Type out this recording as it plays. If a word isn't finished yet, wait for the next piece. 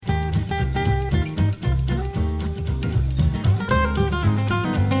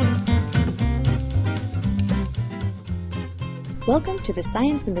Welcome to the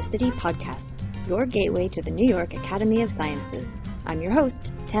Science in the City podcast, your gateway to the New York Academy of Sciences. I'm your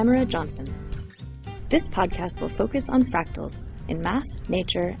host, Tamara Johnson. This podcast will focus on fractals in math,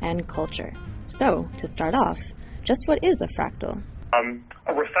 nature, and culture. So, to start off, just what is a fractal? A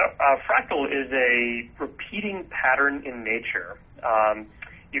fractal is a repeating pattern in nature.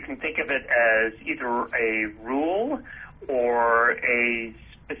 You can think of it as either a rule or a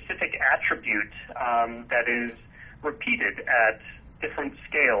specific attribute that is repeated at different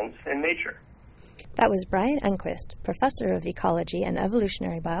scales in nature. That was Ron Enquist, professor of ecology and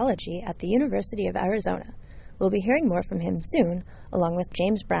evolutionary biology at the University of Arizona. We'll be hearing more from him soon, along with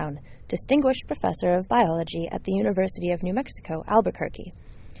James Brown, distinguished professor of biology at the University of New Mexico, Albuquerque.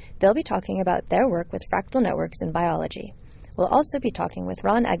 They'll be talking about their work with fractal networks in biology. We'll also be talking with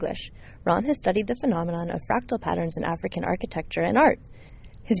Ron Eglash. Ron has studied the phenomenon of fractal patterns in African architecture and art.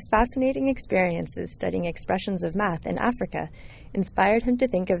 His fascinating experiences studying expressions of math in Africa inspired him to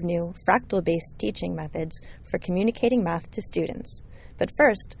think of new fractal-based teaching methods for communicating math to students. But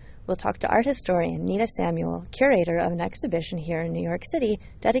first, we'll talk to art historian Nina Samuel, curator of an exhibition here in New York City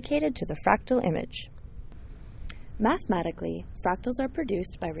dedicated to the fractal image. Mathematically, fractals are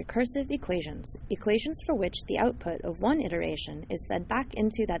produced by recursive equations for which the output of one iteration is fed back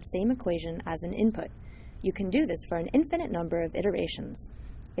into that same equation as an input. You can do this for an infinite number of iterations.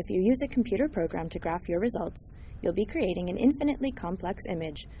 If you use a computer program to graph your results, you'll be creating an infinitely complex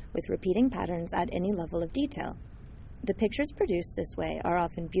image with repeating patterns at any level of detail. The pictures produced this way are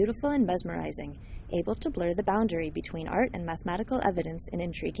often beautiful and mesmerizing, able to blur the boundary between art and mathematical evidence in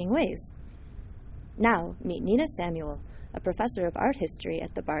intriguing ways. Now, meet Nina Samuel, a professor of art history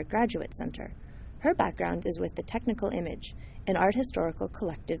at the Bard Graduate Center. Her background is with the Technical Image, an art historical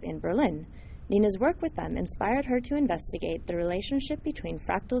collective in Berlin. Nina's work with them inspired her to investigate the relationship between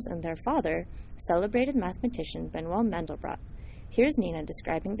fractals and their father, celebrated mathematician Benoit Mandelbrot. Here's Nina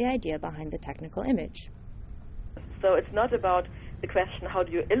describing the idea behind the Technical Image. So it's not about the question, how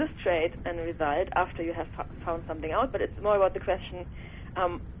do you illustrate a result after you have found something out, but it's more about the question,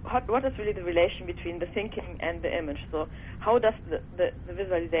 what is really the relation between the thinking and the image? So how does the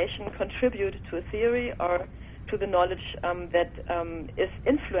visualization contribute to a theory or to the knowledge that is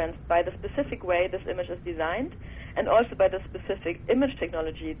influenced by the specific way this image is designed and also by the specific image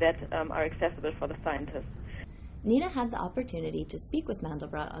technology that are accessible for the scientists. Nina had the opportunity to speak with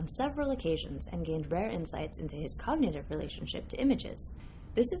Mandelbrot on several occasions and gained rare insights into his cognitive relationship to images.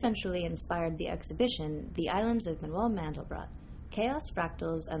 This eventually inspired the exhibition, The Islands of Benoit Mandelbrot, Chaos,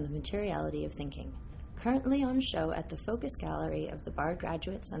 Fractals, and the Materiality of Thinking, currently on show at the Focus Gallery of the Bard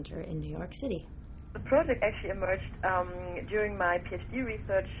Graduate Center in New York City. The project actually emerged during my PhD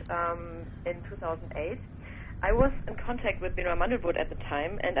research in 2008. I was in contact with Benoit Mandelbrot at the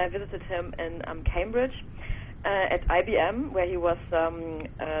time, and I visited him in Cambridge at IBM, where he was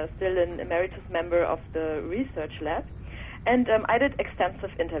still an emeritus member of the research lab. And I did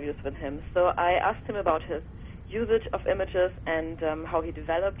extensive interviews with him. So I asked him about his usage of images and how he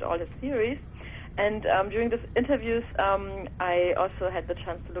developed all his theories. And during these interviews, I also had the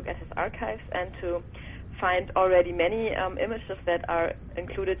chance to look at his archives and to find already many images that are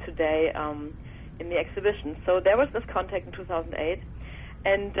included today in the exhibition. So there was this contact in 2008.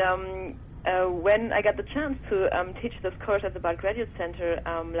 And when I got the chance to teach this course at the Bard Graduate Center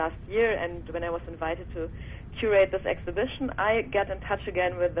last year, and when I was invited to curate this exhibition, I got in touch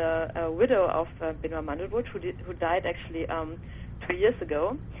again with the widow of Benoit Mandelbrot, who died actually 2 years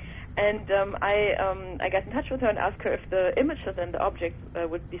ago. And I got in touch with her and asked her if the images and the objects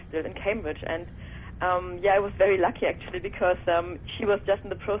would be still in Cambridge. And I was very lucky actually, because she was just in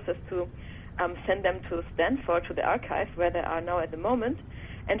the process to send them to Stanford, to the archive, where they are now at the moment.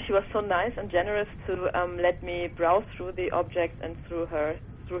 And she was so nice and generous to let me browse through the objects and through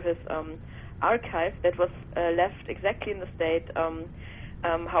his archive that was left exactly in the state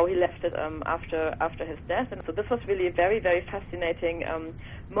how he left it after his death. And so this was really a very, very fascinating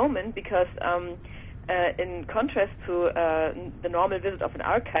moment, because in contrast to the normal visit of an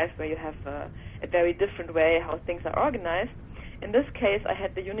archive, where you have a very different way how things are organized, in this case I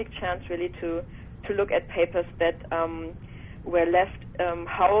had the unique chance really to look at papers that were left,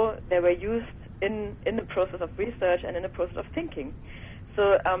 how they were used in the process of research and in the process of thinking.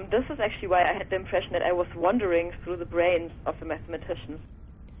 So this is actually why I had the impression that I was wandering through the brains of the mathematicians.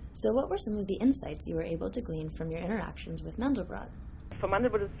 So what were some of the insights you were able to glean from your interactions with Mandelbrot? For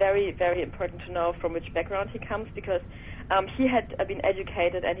Mandelbrot, it's very, very important to know from which background he comes, because he had been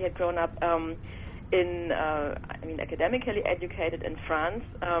educated and he had grown up academically educated in France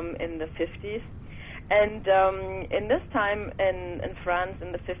in the 50s. And in this time in France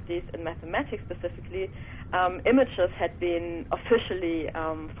in the 50s, in mathematics specifically, images had been officially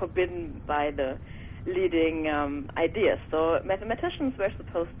forbidden by the leading ideas. So mathematicians were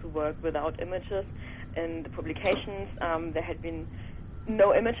supposed to work without images. In the publications, there had been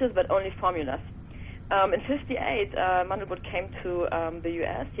no images, but only formulas. In 58, Mandelbrot came to the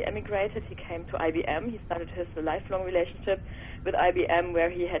US. He emigrated. He came to IBM. He started his lifelong relationship with IBM, where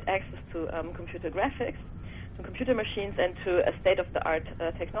he had access to computer graphics, to computer machines, and to a state-of-the-art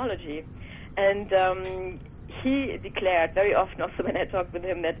technology. And he declared very often, also when I talked with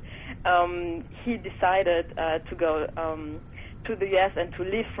him, that he decided to go to the US and to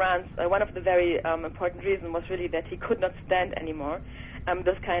leave France. One of the very important reasons was really that he could not stand anymore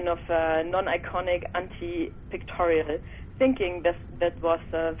this kind of non-iconic, anti-pictorial thinking that was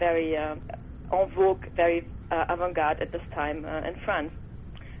very en vogue, very avant-garde at this time in France.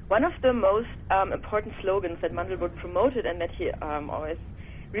 One of the most important slogans that Mandelbrot promoted and that he always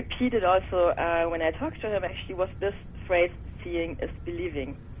repeated also when I talked to him actually was this phrase, seeing is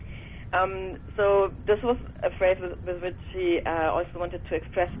believing. So this was a phrase with which he also wanted to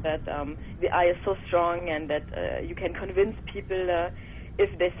express that the eye is so strong and that you can convince people if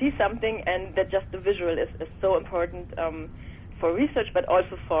they see something, and that just the visual is so important for research, but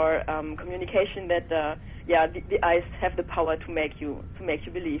also for communication, that the eyes have the power to make you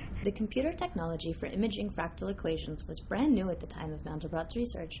believe. The computer technology for imaging fractal equations was brand new at the time of Mandelbrot's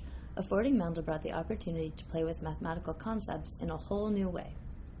research, affording Mandelbrot the opportunity to play with mathematical concepts in a whole new way.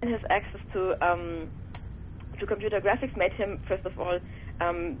 His access to computer graphics made him, first of all,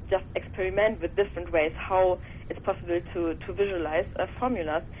 just experiment with different ways how it's possible to visualize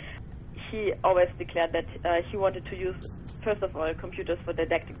formulas. He always declared that he wanted to use, first of all, computers for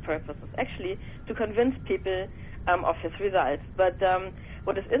didactic purposes, actually to convince people of his results. But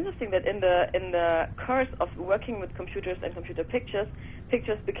what is interesting that in the course of working with computers and computer pictures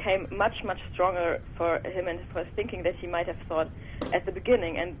became much stronger for him and for his thinking that he might have thought at the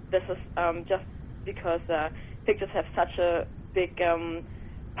beginning. And this is just because pictures have such a big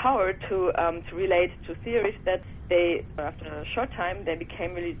power to relate to theories that they, after a short time, they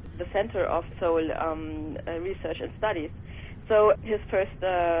became really the center of sole research and studies. So his first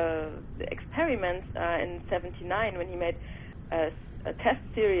experiments in 1979, when he made a test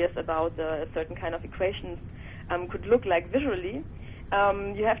series about a certain kind of equations could look like visually,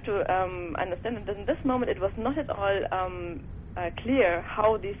 you have to understand that in this moment it was not at all clear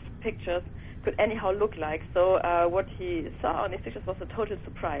how these pictures could anyhow look like. So what he saw on these pictures was a total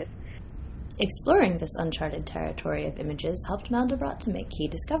surprise. Exploring this uncharted territory of images helped Mandelbrot to make key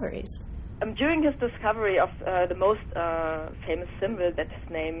discoveries. During his discovery of the most famous symbol that his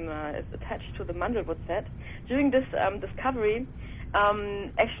name is attached to, the Mandelbrot set, during this discovery,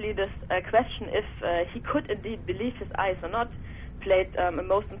 actually this question if he could indeed believe his eyes or not played a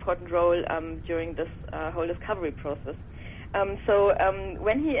most important role during this whole discovery process. So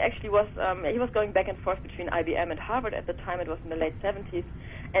when he actually was going back and forth between IBM and Harvard at the time, it was in the late 70s,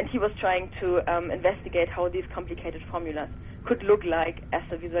 and he was trying to investigate how these complicated formulas could look like as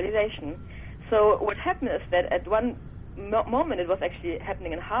a visualization. So what happened is that at one moment, it was actually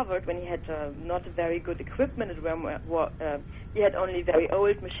happening in Harvard when he had not very good equipment. He had only very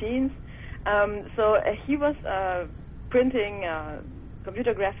old machines. So he was printing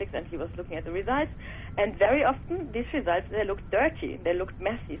computer graphics, and he was looking at the results. And very often, these results, they looked dirty, they looked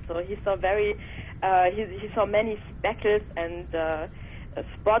messy. So he saw he saw many speckles and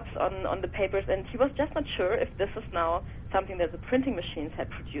spots on the papers, and he was just not sure if this is now something that the printing machines had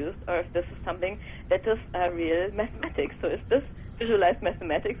produced, or if this is something that is real mathematics. So is this visualized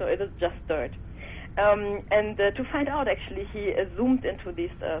mathematics, or is it just dirt? And to find out, actually, he zoomed into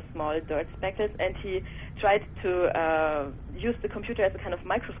these small dirt speckles, and he tried to use the computer as a kind of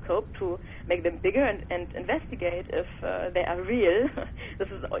microscope to make them bigger and investigate if they are real. This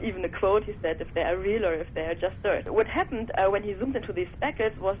is even a quote he said, if they are real or if they are just dirt. What happened when he zoomed into these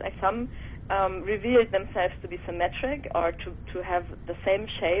speckles was some revealed themselves to be symmetric or to have the same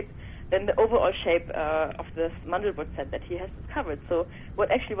shape than the overall shape of this Mandelbrot set that he has discovered. So what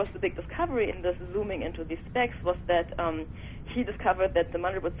actually was the big discovery in this zooming into these specks was that he discovered that the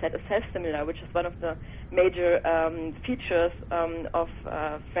Mandelbrot set is self-similar, which is one of the major features of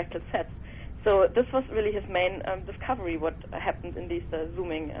fractal sets. So this was really his main discovery, what happened in these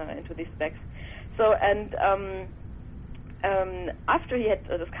zooming into these specks. So, and after he had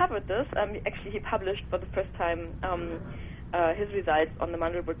discovered this, actually he published for the first time his results on the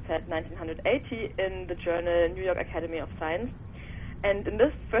Mandelbrot set 1980 in the journal New York Academy of Science. And in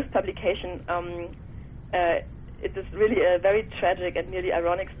this first publication, it is really a very tragic and nearly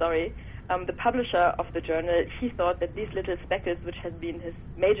ironic story. the publisher of the journal, he thought that these little speckles, which had been his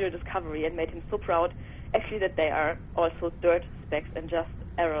major discovery and made him so proud, actually that they are also dirt specks and just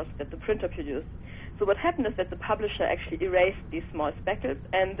errors that the printer produced. So what happened is that the publisher actually erased these small speckles,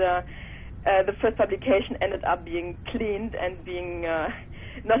 and the first publication ended up being cleaned and being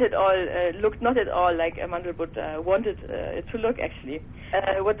looked not at all like Mandelbrot wanted it to look, actually.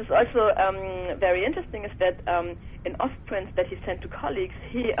 What is also very interesting is that in Ostprints that he sent to colleagues,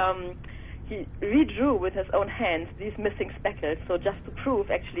 he redrew with his own hands these missing speckles, so just to prove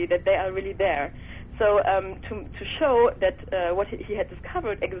actually that they are really there. So to show that what he had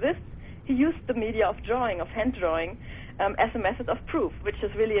discovered exists, he used the media of drawing, of hand drawing, as a method of proof, which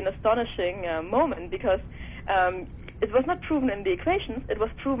is really an astonishing moment, because it was not proven in the equations, it was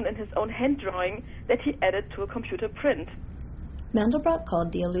proven in his own hand drawing that he added to a computer print. Mandelbrot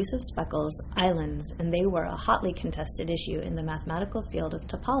called the elusive speckles islands, and they were a hotly contested issue in the mathematical field of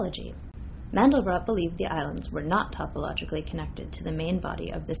topology. Mandelbrot believed the islands were not topologically connected to the main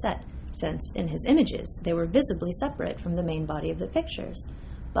body of the set, since in his images they were visibly separate from the main body of the pictures.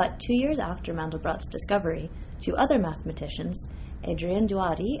 But 2 years after Mandelbrot's discovery, two other mathematicians, Adrian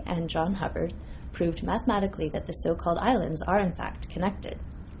Duati and John Hubbard, proved mathematically that the so-called islands are in fact connected.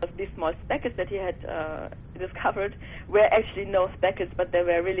 These small speckles that he had discovered were actually no speckles, but they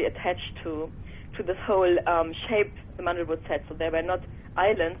were really attached to this whole shape the Mandelbrot set. So they were not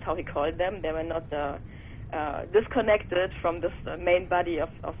islands, how he called them. They were not disconnected from this main body of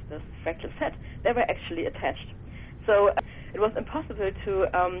this fractal set. They were actually attached. So it was impossible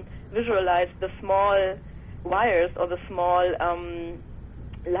to visualize the small wires or the small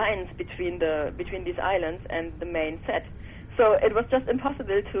lines between these islands and the main set. So it was just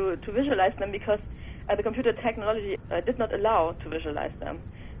impossible to visualize them, because the computer technology did not allow to visualize them.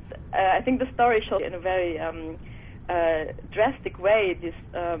 I think the story shows in a very drastic way these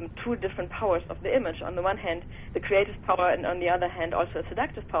two different powers of the image. On the one hand, the creative power, and on the other hand, also a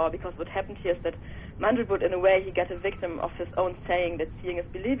seductive power, because what happened here is that Mandelbrot, in a way, he got a victim of his own saying that seeing is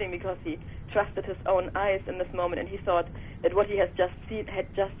believing, because he trusted his own eyes in this moment, and he thought that what he had just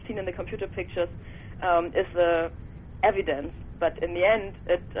seen in the computer pictures is evidence. But in the end,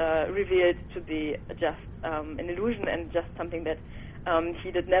 it revealed to be just an illusion and just something that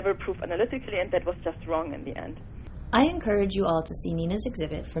he did never prove analytically, and that was just wrong in the end. I encourage you all to see Nina's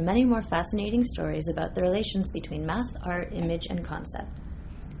exhibit for many more fascinating stories about the relations between math, art, image, and concept.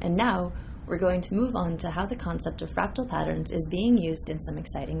 And now, we're going to move on to how the concept of fractal patterns is being used in some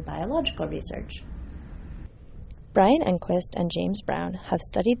exciting biological research. Brian Enquist and James Brown have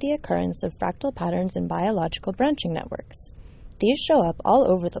studied the occurrence of fractal patterns in biological branching networks. These show up all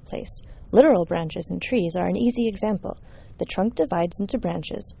over the place. Literal branches in trees are an easy example. The trunk divides into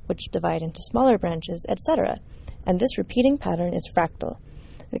branches, which divide into smaller branches, etc., and this repeating pattern is fractal.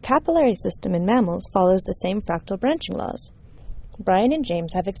 The capillary system in mammals follows the same fractal branching laws. Brian and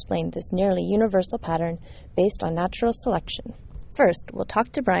James have explained this nearly universal pattern based on natural selection. First, we'll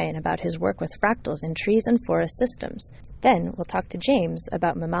talk to Brian about his work with fractals in trees and forest systems. Then, we'll talk to James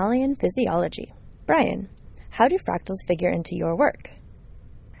about mammalian physiology. Brian, how do fractals figure into your work?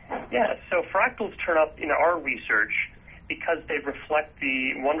 Yeah, so fractals turn up in our research because they reflect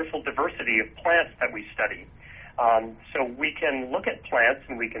the wonderful diversity of plants that we study. So we can look at plants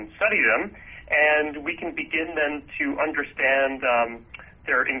and we can study them, and we can begin then to understand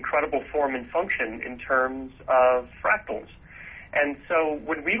their incredible form and function in terms of fractals. And so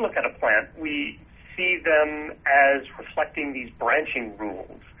when we look at a plant, we see them as reflecting these branching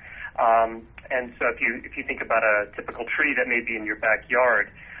rules. And so if you think about a typical tree that may be in your backyard,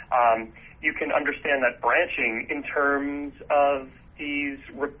 you can understand that branching in terms of these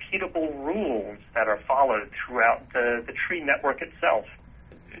repeatable rules that are followed throughout the tree network itself.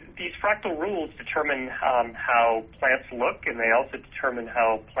 These fractal rules determine how plants look, and they also determine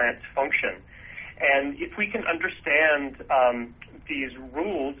how plants function. And if we can understand these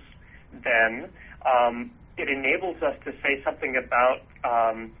rules, then it enables us to say something about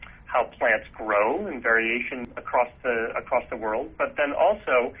how plants grow and variation across the world, but then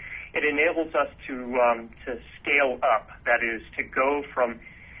also it enables us to scale up, that is, to go from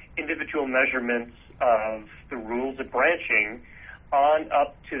individual measurements of the rules of branching on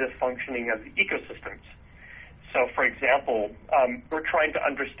up to the functioning of ecosystems. So, for example, we're trying to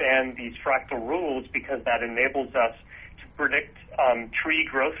understand these fractal rules because that enables us to predict tree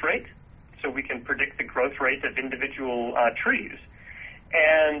growth rate, so we can predict the growth rate of individual trees.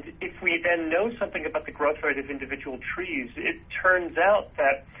 And if we then know something about the growth rate of individual trees, it turns out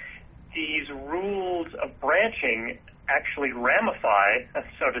that these rules of branching actually ramify,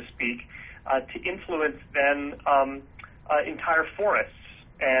 so to speak, to influence then entire forests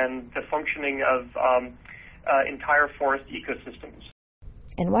and the functioning of entire forest ecosystems.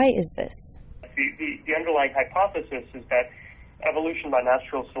 And why is this? The underlying hypothesis is that evolution by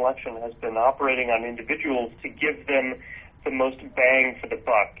natural selection has been operating on individuals to give them the most bang for the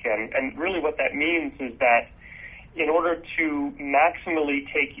buck. And really what that means is that in order to maximally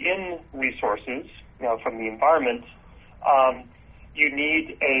take in resources from the environment, you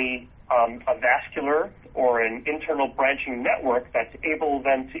need a vascular or an internal branching network that's able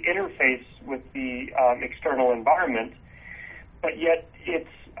then to interface with the external environment, but yet it's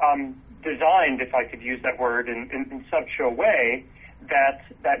designed, if I could use that word, in such a way that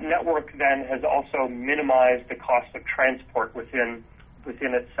that network then has also minimized the cost of transport within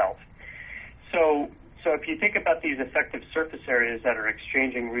itself. So if you think about these effective surface areas that are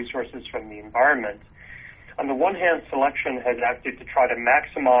exchanging resources from the environment, on the one hand, selection has acted to try to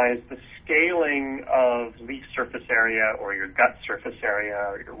maximize the scaling of leaf surface area or your gut surface area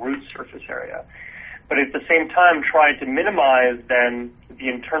or your root surface area, but at the same time tried to minimize then the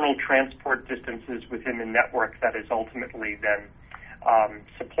internal transport distances within the network that is ultimately then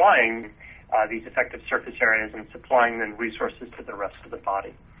supplying these effective surface areas and supplying then resources to the rest of the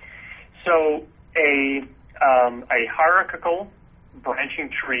body. So a hierarchical branching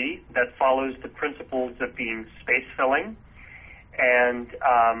tree that follows the principles of being space-filling and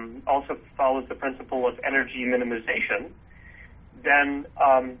also follows the principle of energy minimization, then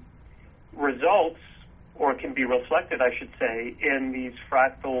results, or can be reflected, I should say, in these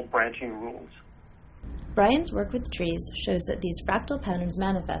fractal branching rules. Brian's work with trees shows that these fractal patterns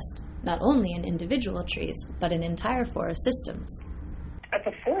manifest not only in individual trees, but in entire forest systems. At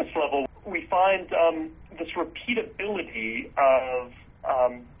the forest level, we find this repeatability of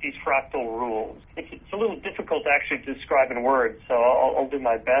these fractal rules. It's a little difficult to actually describe in words, so I'll do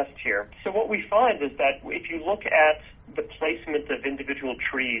my best here. So what we find is that if you look at the placement of individual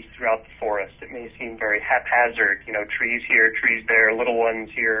trees throughout the forest, it may seem very haphazard, trees here, trees there, little ones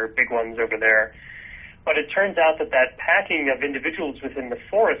here, big ones over there. But it turns out that packing of individuals within the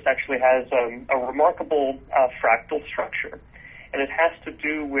forest actually has a remarkable fractal structure. And it has to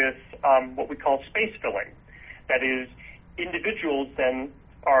do with what we call space filling. That is, individuals then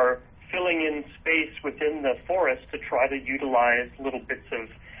are filling in space within the forest to try to utilize little bits of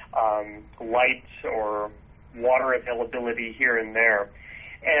light or water availability here and there.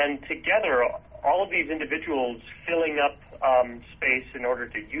 And together, all of these individuals filling up space in order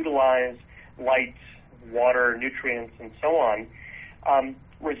to utilize light, water, nutrients, and so on,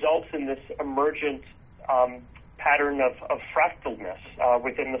 results in this emergent pattern of fractalness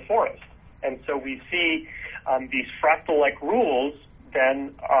within the forest. And so we see these fractal-like rules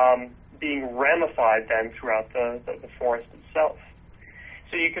then being ramified then throughout the forest itself.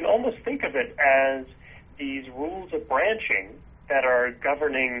 So you can almost think of it as these rules of branching that are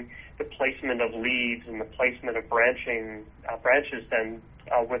governing the placement of leaves and the placement of branches then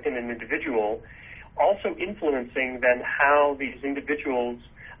within an individual, also influencing then how these individuals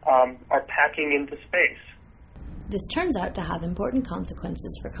are packing into space. This turns out to have important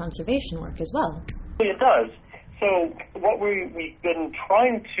consequences for conservation work as well. It does. So what we've been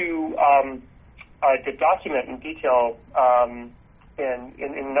trying to document in detail in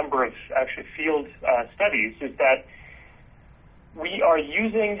a number of actually field studies is that we are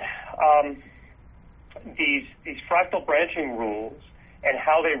using these fractal branching rules and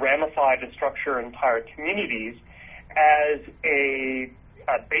how they ramify to structure entire communities as a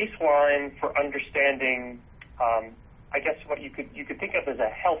baseline for understanding, I guess, what you could think of as a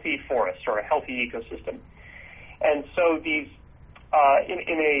healthy forest or a healthy ecosystem. And so these,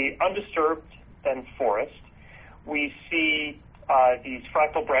 in a undisturbed then forest, we see these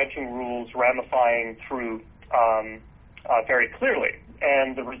fractal branching rules ramifying through very clearly.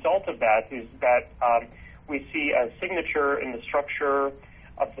 And the result of that is that we see a signature in the structure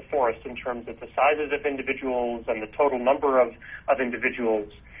of the forest in terms of the sizes of individuals and the total number of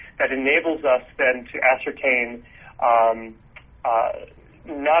individuals that enables us then to ascertain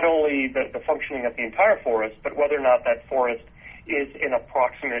not only the functioning of the entire forest, but whether or not that forest is an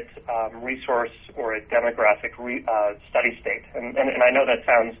approximate resource or a demographic study state. And I know that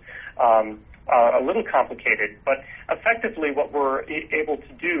sounds a little complicated, but effectively what we're able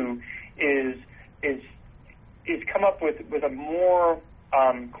to do is come up with a more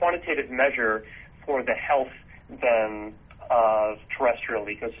quantitative measure for the health then of terrestrial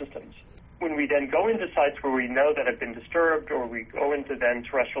ecosystems. When we then go into sites where we know that have been disturbed, or we go into then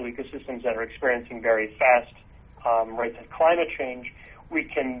terrestrial ecosystems that are experiencing very fast rates of climate change, we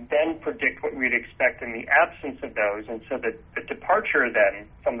can then predict what we'd expect in the absence of those. And so the departure then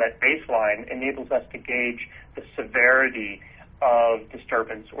from that baseline enables us to gauge the severity of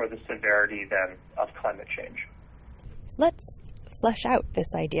disturbance or the severity then of climate change. Let's flesh out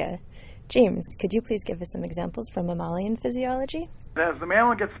this idea. James, could you please give us some examples from mammalian physiology? As the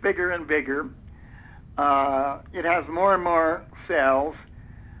mammal gets bigger and bigger, it has more and more cells,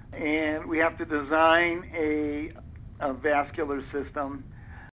 and we have to design a vascular system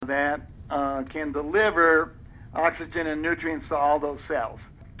that can deliver oxygen and nutrients to all those cells.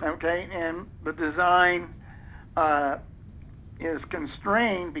 Okay, and the design is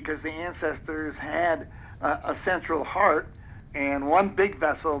constrained because the ancestors had a central heart and one big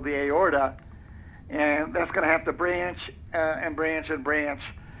vessel, the aorta, and that's going to have to branch and branch and branch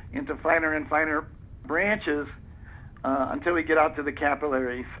into finer and finer branches until we get out to the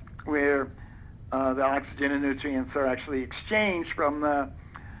capillaries, where the oxygen and nutrients are actually exchanged from the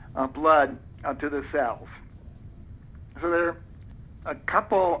blood to the cells. So there are a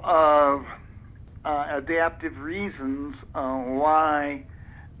couple of adaptive reasons why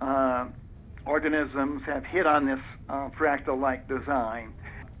organisms have hit on this fractal-like design.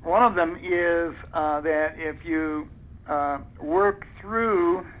 One of them is that if you work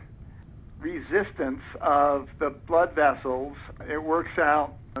through resistance of the blood vessels, it works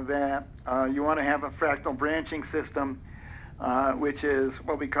out that you want to have a fractal branching system, which is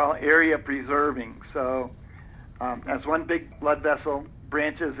what we call area preserving. So as one big blood vessel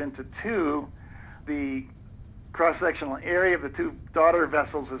branches into two, the cross-sectional area of the two daughter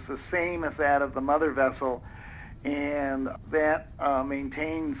vessels is the same as that of the mother vessel, and that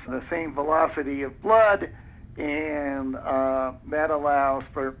maintains the same velocity of blood, and that allows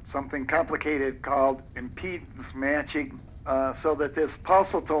for something complicated called impedance matching, so that this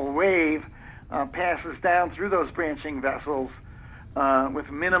pulsatile wave passes down through those branching vessels with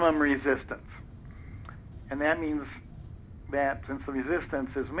minimum resistance. And that means that since the resistance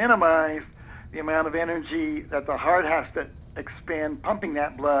is minimized, the amount of energy that the heart has to expend pumping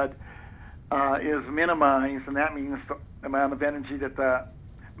that blood is minimized, and that means the amount of energy that the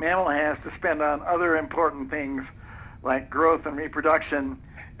mammal has to spend on other important things like growth and reproduction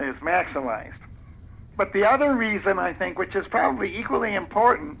is maximized. But the other reason, I think, which is probably equally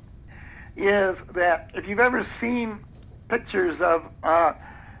important, is that if you've ever seen pictures of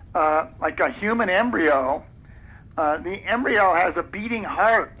like a human embryo, the embryo has a beating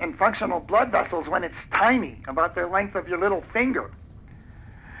heart and functional blood vessels when it's tiny, about the length of your little finger.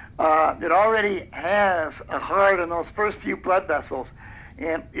 It already has a heart and those first few blood vessels,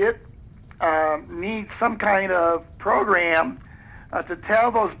 and it needs some kind of program to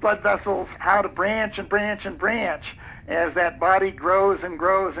tell those blood vessels how to branch and branch and branch as that body grows and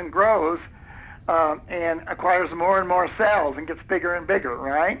grows and grows and acquires more and more cells and gets bigger and bigger,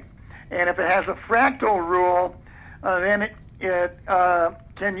 right? And if it has a fractal rule, then it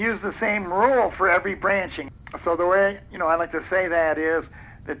can use the same rule for every branching. So the way, I like to say that is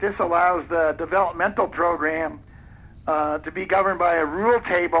that this allows the developmental program to be governed by a rule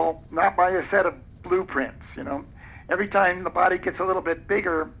table, not by a set of blueprints, Every time the body gets a little bit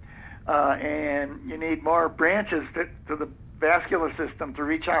bigger and you need more branches to the vascular system to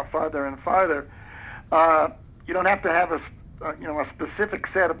reach out farther and farther, you don't have to have a specific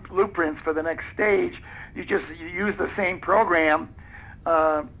set of blueprints for the next stage. You use the same program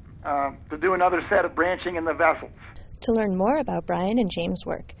to do another set of branching in the vessels. To learn more about Brian and James'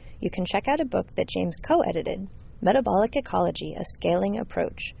 work, you can check out a book that James co-edited, Metabolic Ecology, A Scaling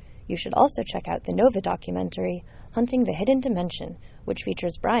Approach. You should also check out the Nova documentary, Hunting the Hidden Dimension, which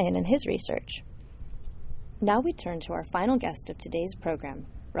features Brian and his research. Now we turn to our final guest of today's program,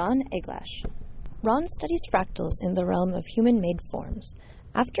 Ron Eglash. Ron studies fractals in the realm of human-made forms.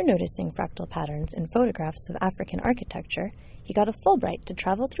 After noticing fractal patterns in photographs of African architecture, he got a Fulbright to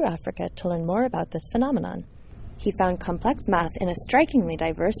travel through Africa to learn more about this phenomenon. He found complex math in a strikingly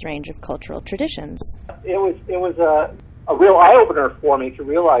diverse range of cultural traditions. It was a real eye-opener for me to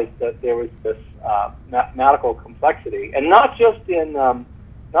realize that there was this mathematical complexity, and not just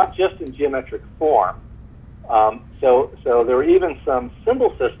in geometric form. So there were even some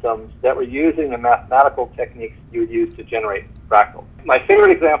symbol systems that were using the mathematical techniques you would use to generate fractals. My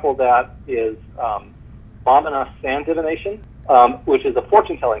favorite example of that is Bamana sand divination, which is a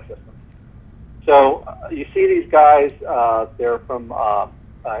fortune-telling system. So you see these guys, they're from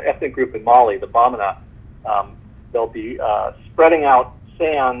an ethnic group in Mali, the Bamana. They'll be spreading out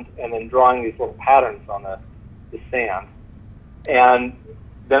sand and then drawing these little patterns on the sand. And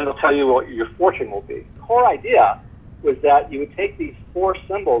then they'll tell you what your fortune will be. The whole idea was that you would take these four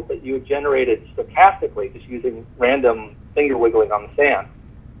symbols that you had generated stochastically, just using random finger wiggling on the sand,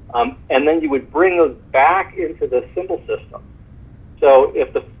 and then you would bring those back into the symbol system. So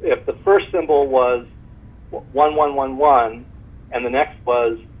if the first symbol was 1111, and the next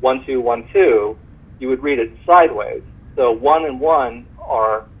was 1, 2, 1, 2, you would read it sideways. So 1 and 1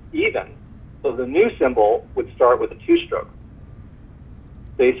 are even. So the new symbol would start with a two-stroke.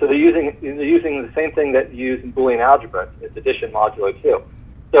 See, so they're using the same thing that you use in Boolean algebra. It's addition modulo 2.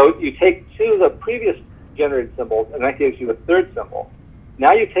 So you take two of the previous generated symbols, and that gives you a third symbol.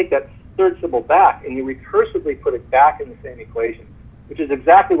 Now you take that third symbol back, and you recursively put it back in the same equation, which is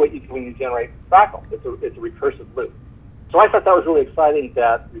exactly what you do when you generate fractals. It's a recursive loop. So I thought that was really exciting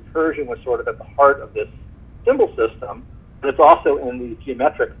that recursion was sort of at the heart of this symbol system, and it's also in the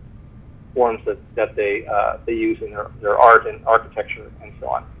geometric forms that they use in their art and architecture and so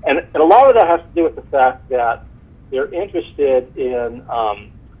on. And a lot of that has to do with the fact that they're interested in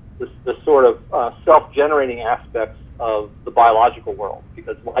the sort of self-generating aspects of the biological world,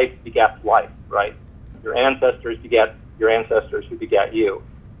 because life begets life, right? Your ancestors beget your ancestors who begat you.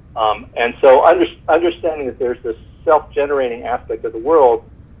 And so understanding that there's this self-generating aspect of the world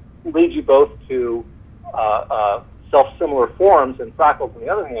leads you both to self-similar forms and fractals on the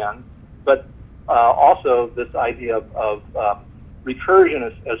other hand, but also this idea of recursion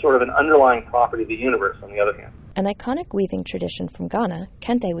as sort of an underlying property of the universe on the other hand. An iconic weaving tradition from Ghana,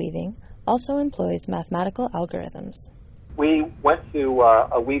 kente weaving, also employs mathematical algorithms. We went to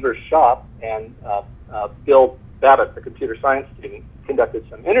a weaver's shop, and Bill Babbitt, the computer science student, conducted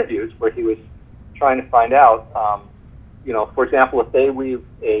some interviews where he was trying to find out, for example, if they weave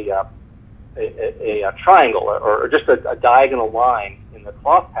a triangle or just a diagonal line in the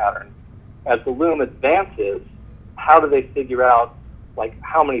cloth pattern, as the loom advances, how do they figure out like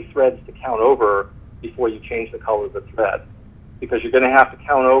how many threads to count over before you change the color of the thread? Because you're going to have to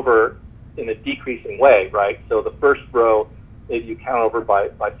count over in a decreasing way, right? So the first row, maybe you count over by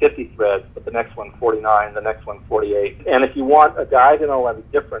 50 threads, but the next one 49, the next one 48. And if you want a diagonal at a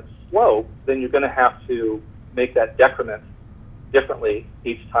different slope, then you're going to have to make that decrement differently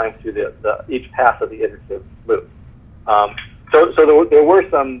each time through each pass of the iterative loop. So there were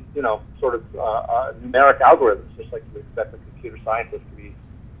some, sort of numeric algorithms, just like you would expect a computer scientist to be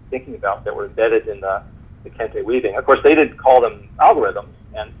thinking about, that were embedded in the kente weaving. Of course, they didn't call them algorithms,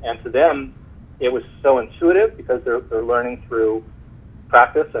 and to them, it was so intuitive because they're learning through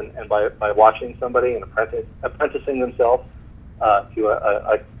practice and by watching somebody and apprenticing themselves to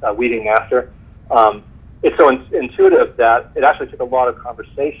a weaving master. It's so intuitive that it actually took a lot of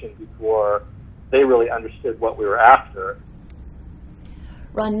conversation before they really understood what we were after.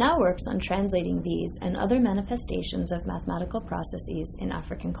 Ron now works on translating these and other manifestations of mathematical processes in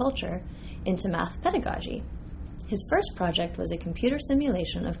African culture into math pedagogy. His first project was a computer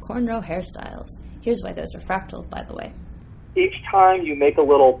simulation of cornrow hairstyles. Here's why those are fractal, by the way. Each time you make a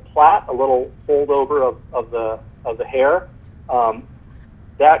little plait, a little holdover of the hair,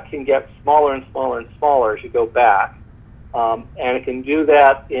 that can get smaller and smaller and smaller as you go back, and it can do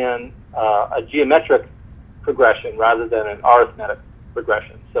that in a geometric progression rather than an arithmetic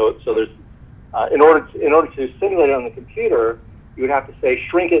progression. So there's in order to simulate it on the computer, you would have to say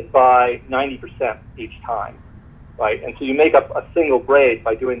shrink it by 90% each time, right? And so you make up a single braid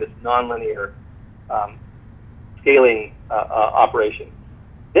by doing this nonlinear scaling operation.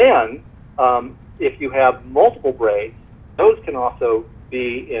 Then, if you have multiple braids, those can also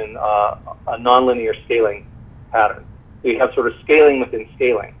be in a nonlinear scaling pattern. So you have sort of scaling within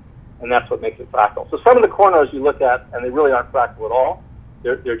scaling, and that's what makes it fractal. So some of the cornrows you look at, and they really aren't fractal at all.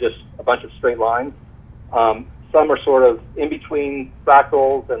 They're just a bunch of straight lines. Some are sort of in between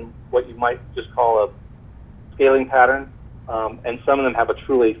fractals and what you might just call a scaling pattern, and some of them have a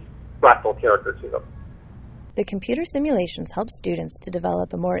truly fractal character to them. The computer simulations help students to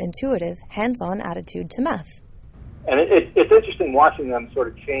develop a more intuitive, hands-on attitude to math. And it's interesting watching them sort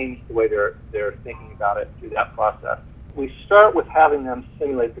of change the way they're thinking about it through that process. We start with having them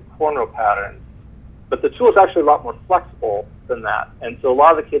simulate the cornrow patterns, but the tool is actually a lot more flexible than that. And so a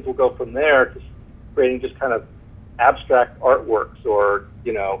lot of the kids will go from there to creating just kind of abstract artworks, or,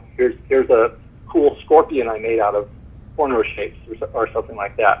 here's a cool scorpion I made out of cornrow shapes or something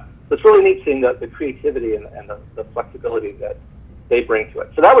like that. So it's really neat seeing the creativity and the flexibility that they bring to it.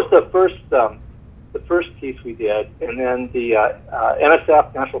 So that was the first piece we did, and then the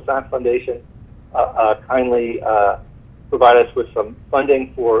NSF, National Science Foundation, kindly provided us with some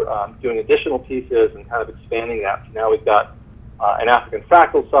funding for doing additional pieces and kind of expanding that. So now we've got an African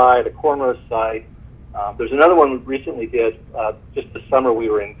fractal side, a cornrow side. There's another one we recently did just this summer. We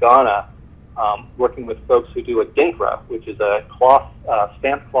were in Ghana working with folks who do a dinkra, which is a cloth,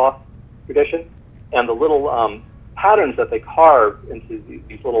 stamped cloth tradition, and the little patterns that they carve into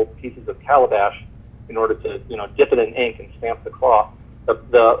these little pieces of calabash in order to dip it in ink and stamp the cloth.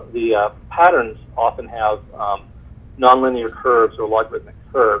 The patterns often have nonlinear curves or logarithmic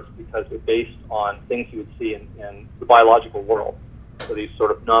curves because they're based on things you would see in the biological world. So these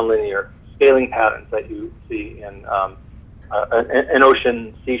sort of nonlinear scaling patterns that you see in an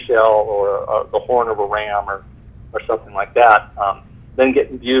ocean seashell or the horn of a ram or something like that, then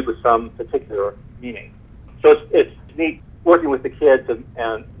get imbued with some particular meaning. So it's neat working with the kids,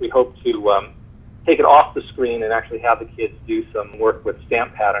 and we hope to take it off the screen and actually have the kids do some work with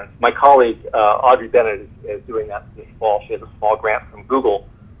stamp patterns. My colleague, Audrey Bennett, is doing that this fall. She has a small grant from Google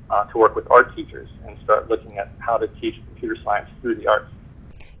to work with art teachers and start looking at how to teach computer science through the arts.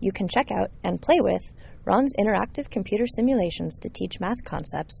 You can check out and play with Ron's interactive computer simulations to teach math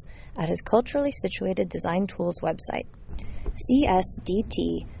concepts at his culturally situated design tools website,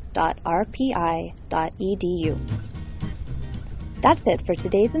 csdt.rpi.edu. That's it for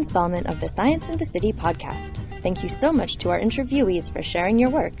today's installment of the Science in the City podcast. Thank you so much to our interviewees for sharing your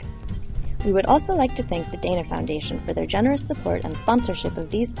work. We would also like to thank the Dana Foundation for their generous support and sponsorship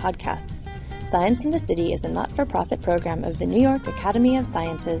of these podcasts. Science in the City is a not-for-profit program of the New York Academy of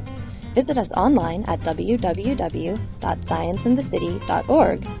Sciences. Visit us online at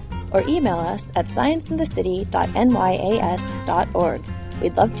www.scienceinthecity.org or email us at scienceinthecity.nyas.org.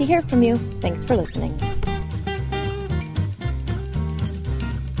 We'd love to hear from you. Thanks for listening.